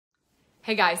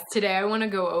Hey guys, today I want to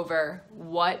go over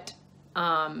what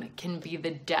can be the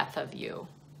death of you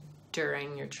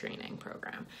during your training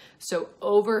program. So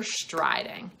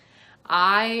overstriding.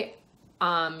 I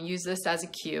use this as a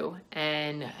cue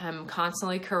and I'm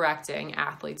constantly correcting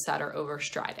athletes that are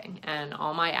overstriding. And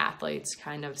all my athletes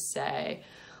kind of say,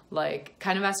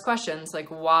 ask questions like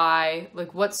why,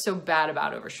 what's so bad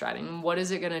about overstriding? What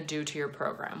is it going to do to your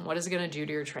program? What is it going to do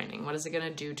to your training? What is it going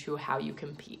to do to how you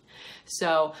compete?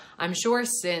 So I'm sure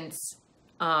since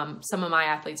some of my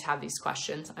athletes have these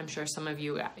questions, I'm sure some of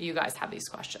you guys have these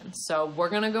questions. So we're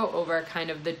going to go over kind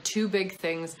of the two big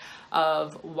things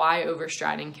of why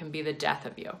overstriding can be the death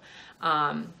of you.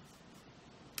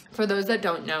 For those that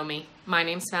don't know me, my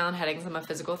name's Fallon Headings. I'm a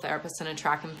physical therapist and a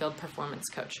track and field performance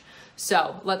coach.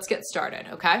 So let's get started,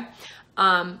 okay?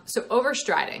 So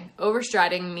overstriding.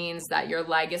 Overstriding means that your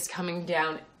leg is coming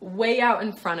down way out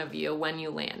in front of you when you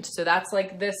land. So that's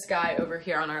like this guy over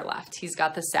here on our left. He's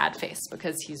got the sad face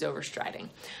because he's overstriding,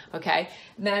 okay?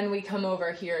 Then we come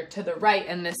over here to the right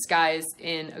and this guy's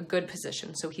in a good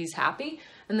position. So he's happy.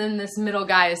 And then this middle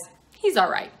guy he's all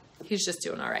right. He's just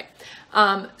doing all right.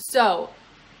 So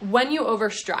when you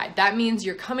overstride, that means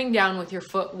you're coming down with your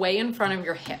foot way in front of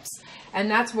your hips. And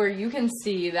that's where you can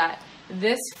see that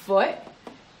this foot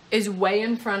is way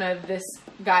in front of this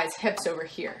guy's hips over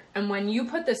here. And when you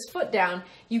put this foot down,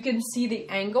 you can see the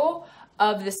angle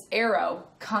of this arrow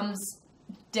comes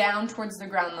down towards the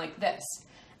ground like this.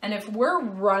 And if we're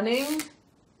running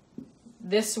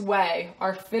this way,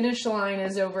 our finish line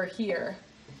is over here.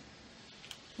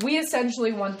 We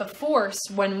essentially want the force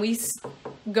when we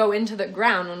go into the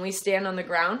ground, when we stand on the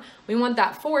ground, we want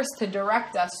that force to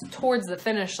direct us towards the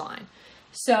finish line.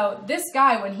 So this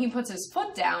guy, when he puts his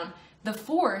foot down, the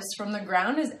force from the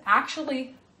ground is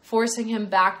actually forcing him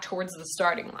back towards the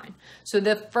starting line. So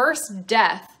the first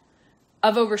death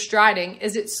of overstriding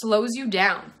is it slows you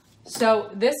down. So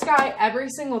this guy, every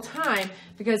single time,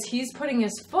 because he's putting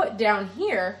his foot down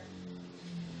here,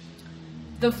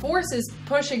 the force is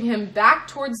pushing him back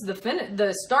towards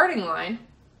the starting line.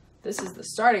 This is the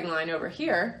starting line over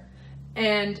here.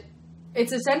 And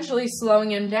it's essentially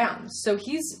slowing him down. So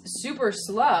he's super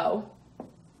slow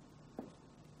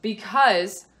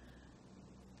because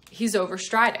he's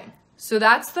overstriding. So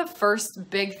that's the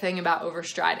first big thing about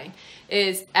overstriding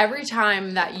is every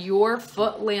time that your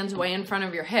foot lands way in front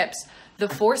of your hips, the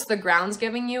force the ground's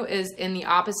giving you is in the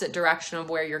opposite direction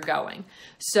of where you're going.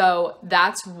 So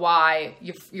that's why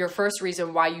your first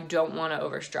reason why you don't want to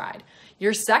overstride.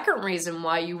 Your second reason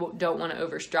why you don't want to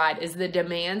overstride is the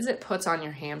demands it puts on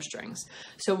your hamstrings.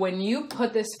 So when you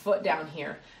put this foot down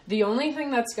here, the only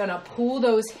thing that's going to pull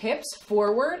those hips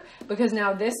forward, because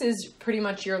now this is pretty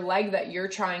much your leg that you're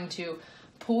trying to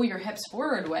pull your hips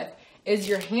forward with, is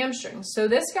your hamstrings. So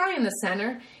this guy in the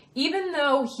center, even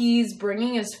though he's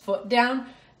bringing his foot down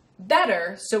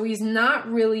better, so he's not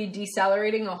really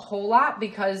decelerating a whole lot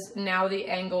because now the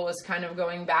angle is kind of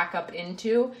going back up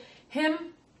into him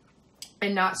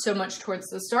and not so much towards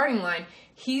the starting line,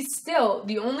 he's still,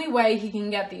 the only way he can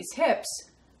get these hips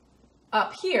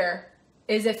up here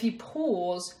is if he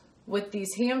pulls with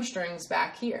these hamstrings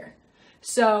back here.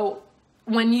 So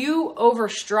when you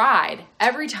overstride,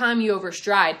 every time you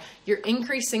overstride, you're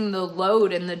increasing the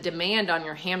load and the demand on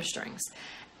your hamstrings.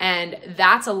 And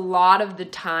that's a lot of the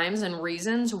times and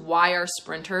reasons why our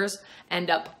sprinters end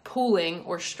up pulling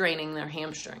or straining their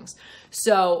hamstrings.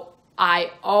 So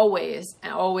I always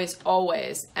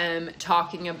am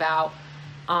talking about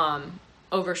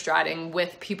overstriding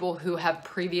with people who have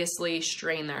previously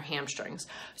strained their hamstrings.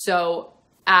 So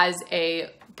as a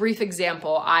brief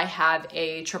example, I have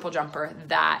a triple jumper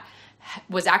that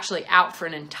was actually out for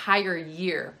an entire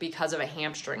year because of a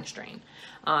hamstring strain.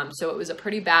 So it was a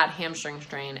pretty bad hamstring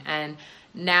strain. And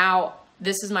now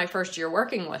this is my first year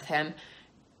working with him.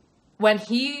 When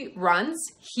he runs,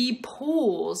 he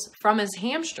pulls from his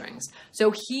hamstrings.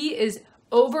 So he is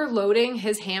overloading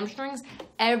his hamstrings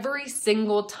every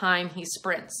single time he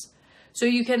sprints. So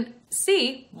you can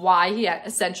see why he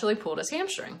essentially pulled his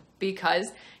hamstring,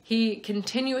 because he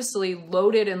continuously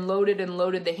loaded and loaded and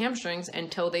loaded the hamstrings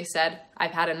until they said,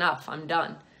 I've had enough, I'm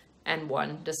done. And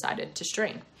one decided to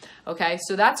strain. Okay,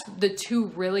 so that's the two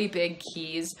really big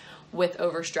keys with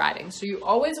overstriding. So you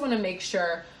always want to make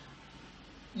sure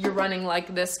you're running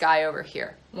like this guy over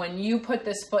here. When you put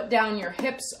this foot down, your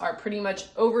hips are pretty much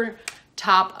over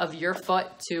top of your foot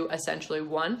to essentially,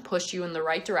 one, push you in the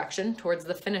right direction towards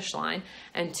the finish line,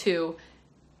 and two,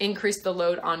 increase the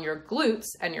load on your glutes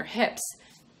and your hips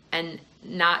and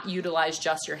not utilize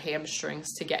just your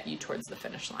hamstrings to get you towards the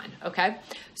finish line, okay?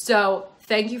 So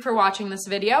thank you for watching this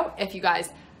video. If you guys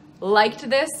liked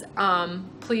this,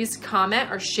 please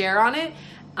comment or share on it.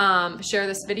 Share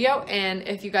this video, and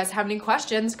if you guys have any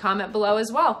questions, comment below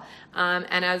as well.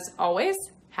 And as always,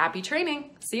 happy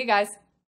training. See you guys.